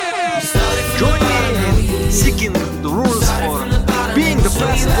Join me in seeking the rules for being the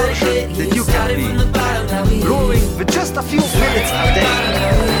best version that you can be. Growing with just a few minutes a day.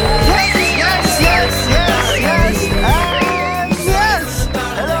 Yes!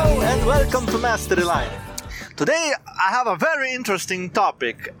 Hello and welcome to Mastery Line. Today I have a very interesting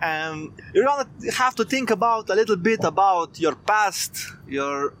topic, and you're gonna have to think about a little bit about your past.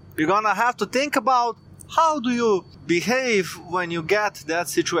 You're gonna have to think about how do you behave when you get that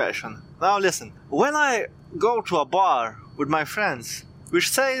situation. Now listen, when I go to a bar with my friends, we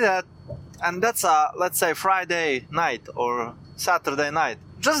say that, and that's let's say Friday night or Saturday night,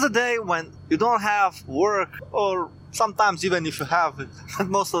 just the day when you don't have work, or sometimes even if you have it,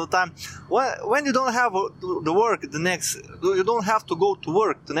 most of the time, when you don't have the work you don't have to go to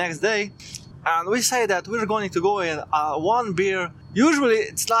work the next day, and we say that we're going to go in one beer. Usually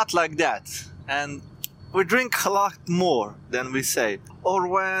it's not like that, and we drink a lot more than we say. Or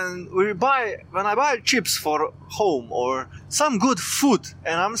when I buy chips for home or some good food,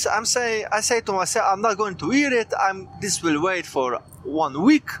 and I say to myself, I'm not going to eat it. This will wait for 1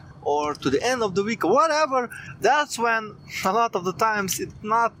 week or to the end of the week or whatever. That's when a lot of the times it's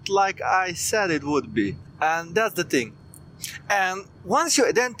not like I said it would be, and that's the thing. And once you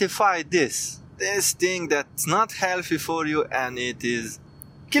identify this thing that's not healthy for you, and it is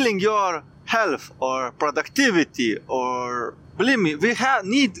killing your health or productivity, or believe me, we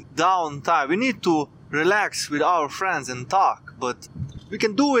need downtime. We need to relax with our friends and talk, but we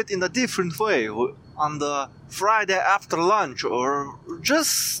can do it in a different way, on the Friday after lunch, or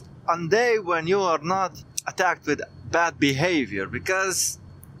just on day when you are not attacked with bad behavior, because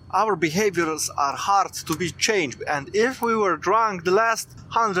our behaviors are hard to be changed. And if we were drunk the last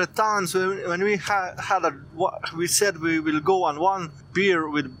 100 times when we said we will go on one beer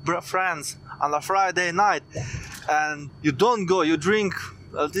with friends on a Friday night, and you don't go, you drink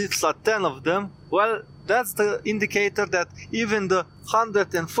at least 10 of them, well, that's the indicator that even the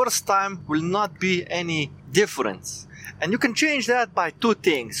 101st time will not be any difference. And you can change that by two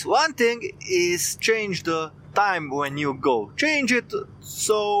things. One thing is change the time when you go. Change it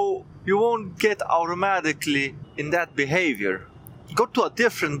so you won't get automatically in that behavior. Go to a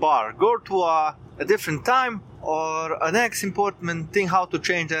different bar, go to a different time, or a next important thing how to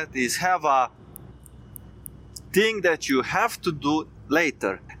change that is have a thing that you have to do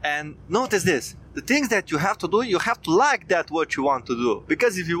later. And notice this, the things that you have to do, you have to like that what you want to do,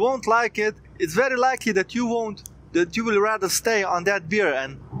 because if you won't like it, it's very likely that you will rather stay on that beer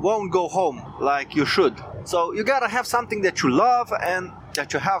and won't go home like you should. So you gotta have something that you love and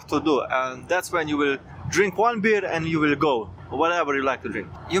that you have to do, and that's when you will drink one beer and you will go, whatever you like to drink.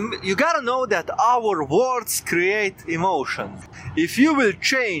 You gotta know that our words create emotion. If you will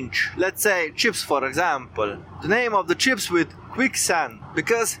change, let's say chips for example, the name of the chips with quicksand,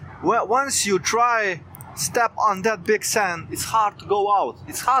 because once you step on that big sand, it's hard to go out.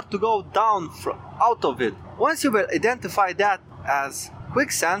 It's hard to go down out of it. Once you will identify that as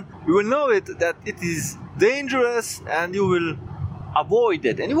quicksand, you will know that it is dangerous, and you will avoid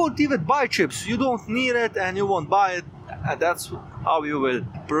it. And you won't even buy chips. You don't need it, and you won't buy it. And that's how you will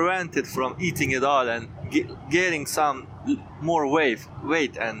prevent it from eating it all and getting some more weight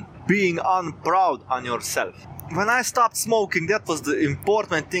and being unproud on yourself. When I stopped smoking, that was the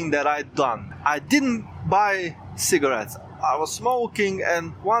important thing that I'd done. I didn't buy cigarettes. I was smoking,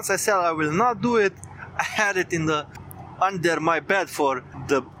 and once I said I will not do it, I had it under my bed for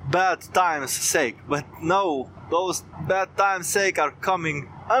the bad times' sake. But no, those bad times' sake are coming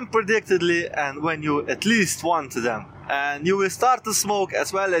unpredictably, and when you at least want them. And you will start to smoke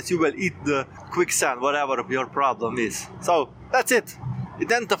as well as you will eat the quicksand, whatever your problem is. So that's it.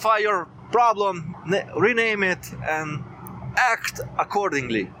 Identify your problem, rename it, and act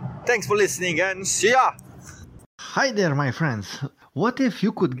accordingly. Thanks for listening, and see ya! Hi there, my friends. What if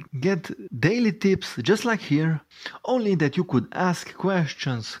you could get daily tips just like here, only that you could ask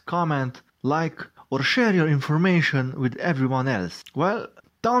questions, comment, like, or share your information with everyone else? Well,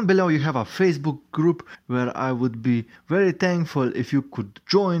 down below you have a Facebook group where I would be very thankful if you could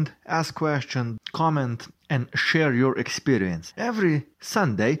join, ask questions, comment, and share your experience. Every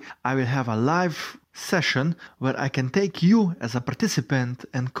Sunday I will have a live session where I can take you as a participant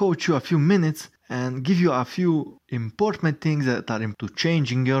and coach you a few minutes and give you a few important things that are into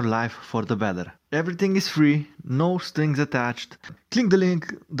changing your life for the better. Everything is free, no strings attached. Click the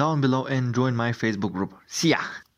link down below and join my Facebook group. See ya!